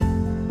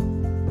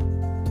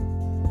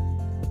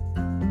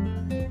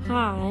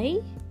Hi,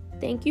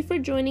 thank you for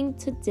joining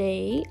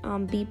today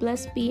on Be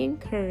Blessed, Be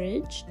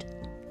Encouraged.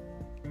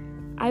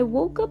 I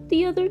woke up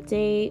the other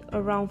day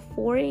around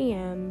 4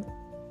 a.m.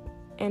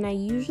 and I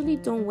usually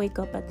don't wake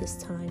up at this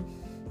time.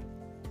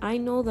 I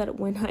know that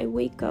when I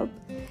wake up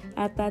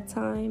at that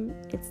time,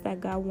 it's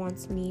that God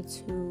wants me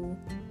to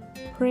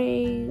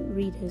pray,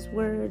 read His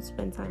Word,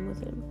 spend time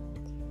with Him.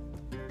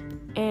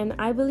 And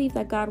I believe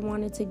that God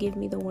wanted to give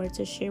me the word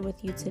to share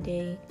with you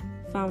today,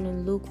 found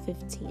in Luke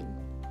 15.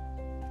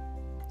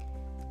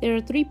 There are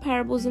 3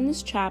 parables in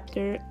this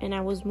chapter, and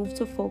I was moved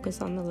to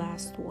focus on the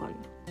last one.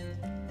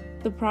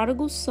 The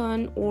prodigal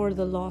son or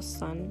the lost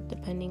son,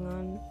 depending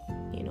on,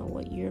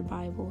 what your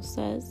Bible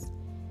says.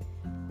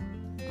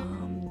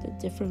 The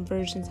different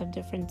versions have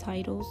different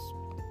titles,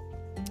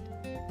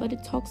 but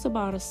it talks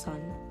about a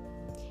son.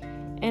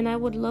 And I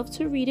would love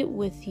to read it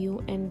with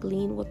you and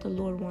glean what the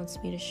Lord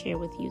wants me to share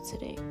with you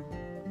today.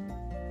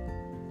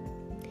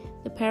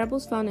 The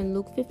parables found in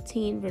Luke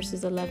 15,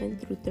 verses 11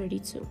 through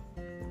 32.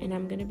 And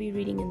I'm going to be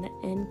reading in the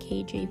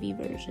NKJV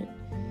version,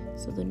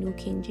 so the New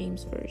King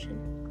James Version.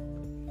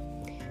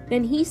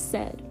 Then he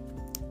said,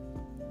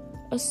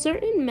 "A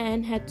certain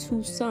man had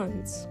 2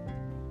 sons,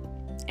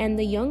 and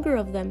the younger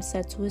of them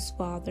said to his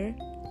father,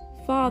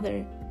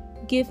 'Father,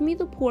 give me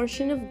the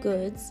portion of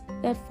goods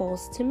that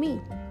falls to me.'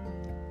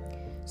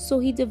 So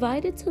he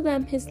divided to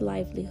them his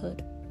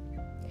livelihood.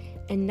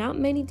 And not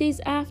many days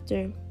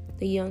after,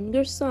 the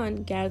younger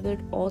son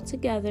gathered all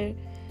together,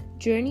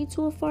 journeyed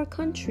to a far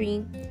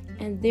country,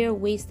 and there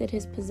wasted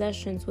his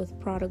possessions with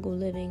prodigal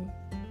living.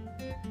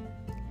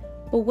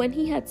 But when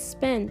he had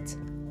spent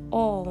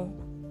all,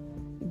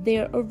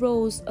 there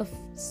arose a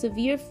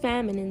severe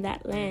famine in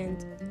that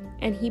land,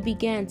 and he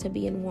began to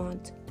be in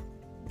want."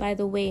 By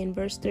the way, in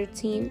verse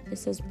 13, it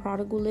says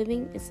prodigal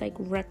living. It's like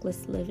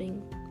reckless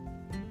living.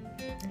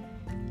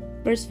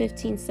 Verse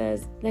 15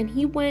 says, "Then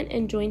he went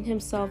and joined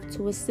himself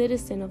to a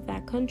citizen of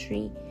that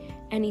country,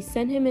 and he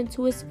sent him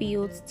into his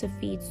fields to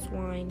feed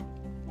swine.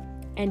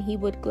 And he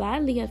would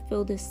gladly have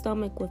filled his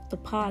stomach with the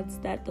pods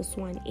that the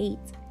swine ate,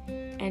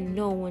 and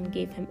no one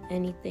gave him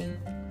anything.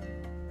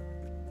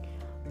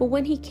 But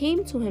when he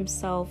came to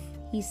himself,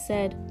 he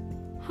said,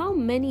 'How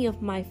many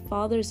of my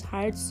father's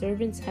hired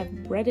servants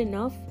have bread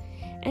enough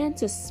and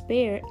to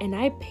spare, and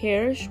I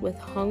perish with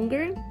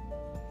hunger?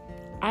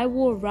 I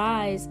will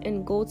rise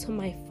and go to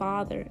my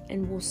father,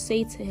 and will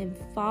say to him,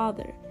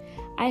 Father,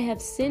 I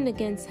have sinned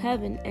against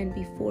heaven and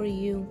before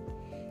you,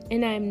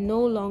 and I am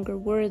no longer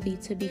worthy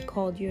to be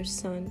called your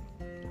son.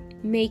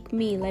 Make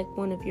me like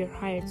one of your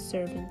hired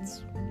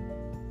servants.'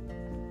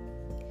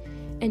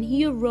 And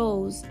he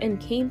arose and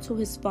came to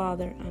his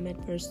father." I'm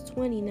at verse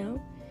 20 now.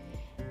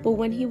 "But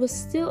when he was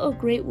still a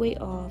great way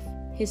off,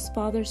 his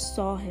father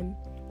saw him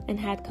and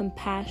had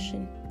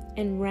compassion,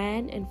 and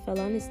ran and fell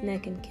on his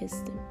neck and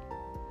kissed him.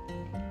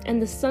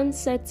 And the son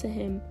said to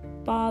him,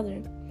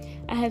 'Father,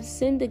 I have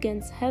sinned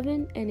against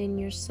heaven and in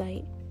your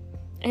sight,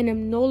 and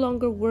am no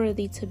longer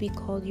worthy to be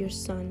called your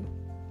son.'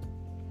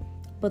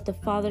 But the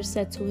father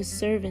said to his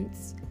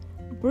servants,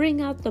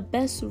 'Bring out the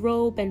best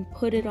robe and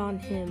put it on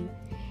him,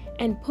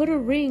 and put a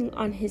ring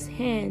on his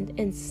hand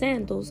and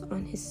sandals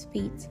on his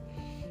feet.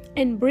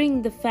 And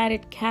bring the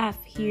fatted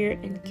calf here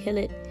and kill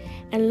it,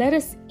 and let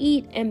us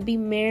eat and be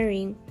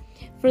merry.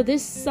 For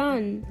this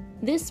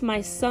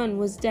my son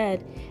was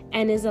dead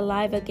and is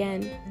alive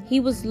again. He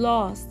was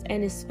lost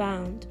and is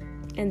found.'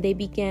 And they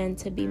began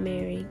to be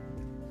merry.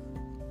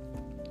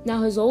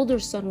 Now his older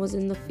son was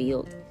in the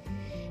field.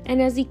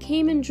 And as he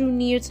came and drew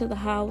near to the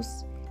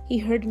house, he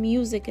heard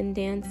music and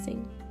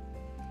dancing.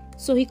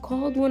 So he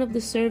called one of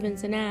the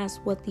servants and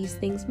asked what these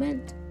things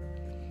meant.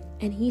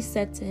 And he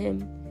said to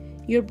him,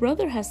 'Your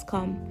brother has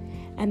come,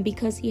 and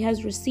because he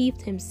has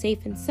received him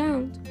safe and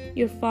sound,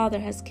 your father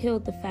has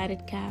killed the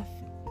fatted calf.'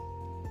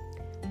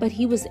 But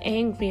he was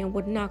angry and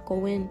would not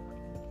go in.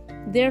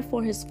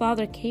 Therefore his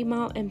father came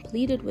out and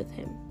pleaded with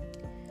him.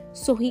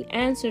 So he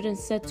answered and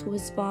said to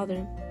his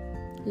father,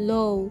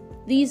 'Lo,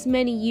 these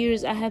many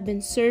years I have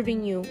been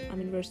serving you.'" I'm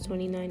in verse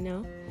 29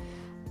 now.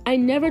 "I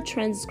never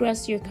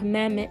transgressed your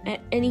commandment at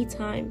any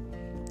time,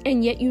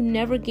 and yet you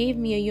never gave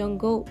me a young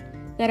goat,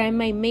 that I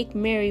might make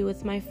merry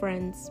with my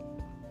friends.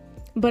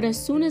 But as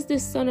soon as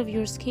this son of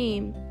yours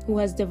came, who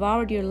has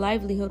devoured your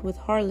livelihood with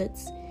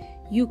harlots,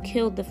 you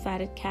killed the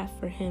fatted calf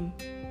for him.'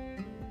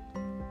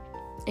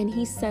 And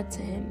he said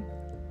to him,"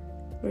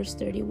 verse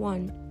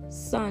 31,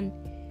 "Son,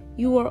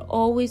 you are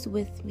always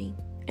with me,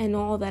 and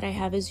all that I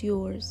have is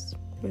yours."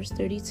 Verse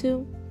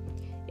 32,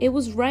 "It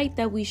was right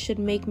that we should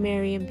make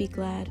merry and be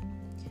glad.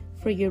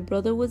 For your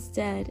brother was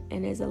dead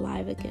and is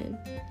alive again,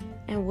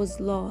 and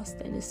was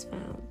lost and is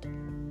found."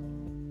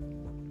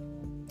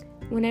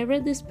 When I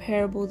read this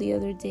parable the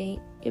other day,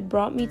 it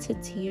brought me to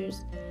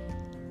tears,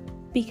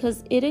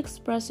 because it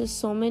expresses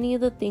so many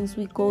of the things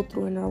we go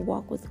through in our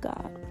walk with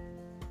God.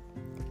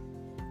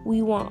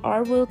 We want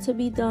our will to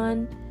be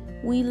done,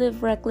 we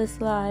live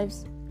reckless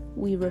lives,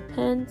 we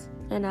repent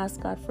and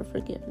ask God for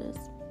forgiveness.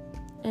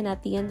 And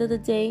at the end of the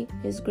day,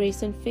 His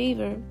grace and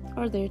favor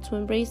are there to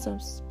embrace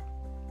us.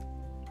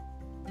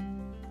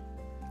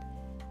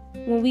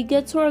 When we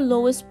get to our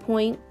lowest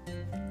point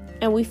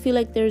and we feel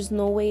like there's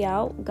no way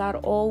out, God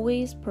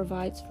always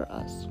provides for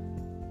us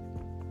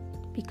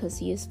because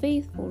He is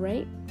faithful,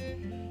 right?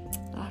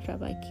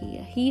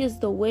 He is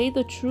the way,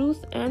 the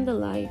truth, and the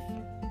life.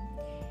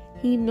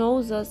 He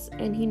knows us,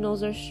 and He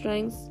knows our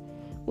strengths,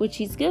 which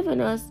He's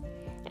given us,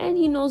 and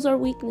He knows our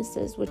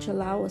weaknesses, which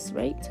allow us,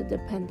 right, to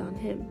depend on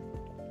Him.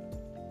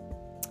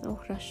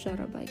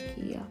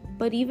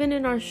 But even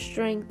in our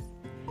strength,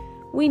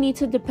 we need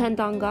to depend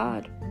on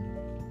God.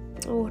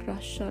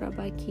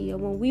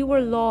 When we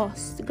were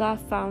lost, God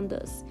found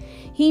us.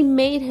 He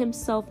made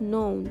Himself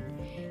known.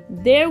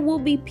 There will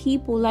be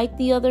people like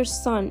the other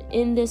son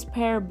in this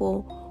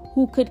parable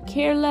who could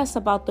care less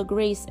about the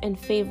grace and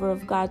favor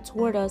of God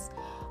toward us,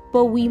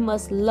 but we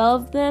must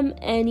love them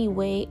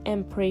anyway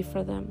and pray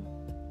for them.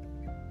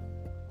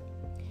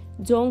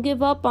 Don't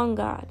give up on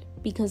God,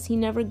 because He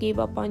never gave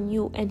up on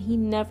you, and He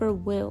never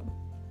will.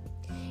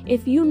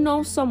 If you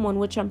know someone,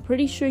 which I'm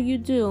pretty sure you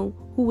do,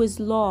 who is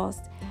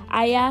lost,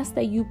 I ask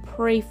that you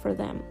pray for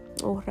them.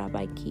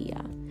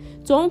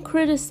 Don't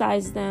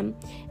criticize them.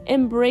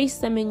 Embrace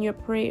them in your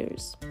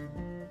prayers.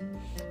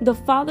 The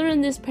father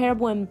in this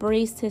parable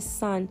embraced his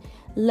son.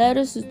 Let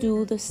us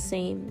do the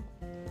same.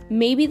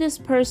 Maybe this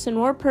person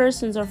or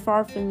persons are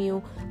far from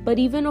you, but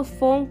even a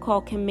phone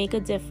call can make a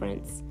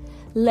difference,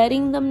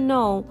 letting them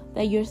know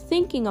that you're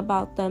thinking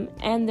about them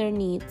and their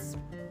needs.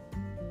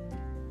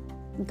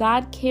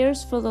 God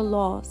cares for the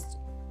lost.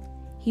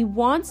 He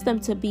wants them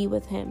to be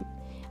with Him,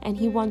 and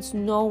He wants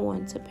no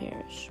one to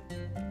perish.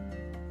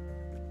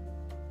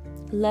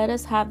 Let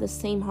us have the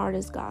same heart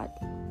as God.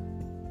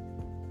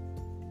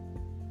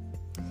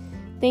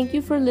 Thank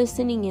you for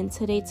listening in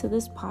today to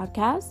this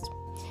podcast.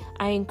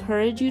 I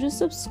encourage you to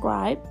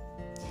subscribe.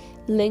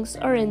 Links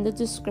are in the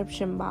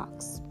description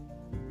box.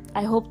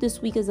 I hope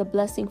this week is a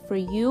blessing for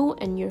you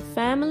and your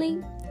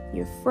family,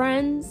 your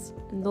friends,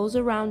 and those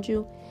around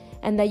you,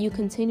 and that you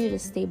continue to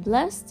stay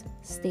blessed,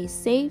 stay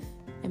safe,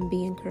 and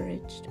be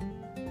encouraged.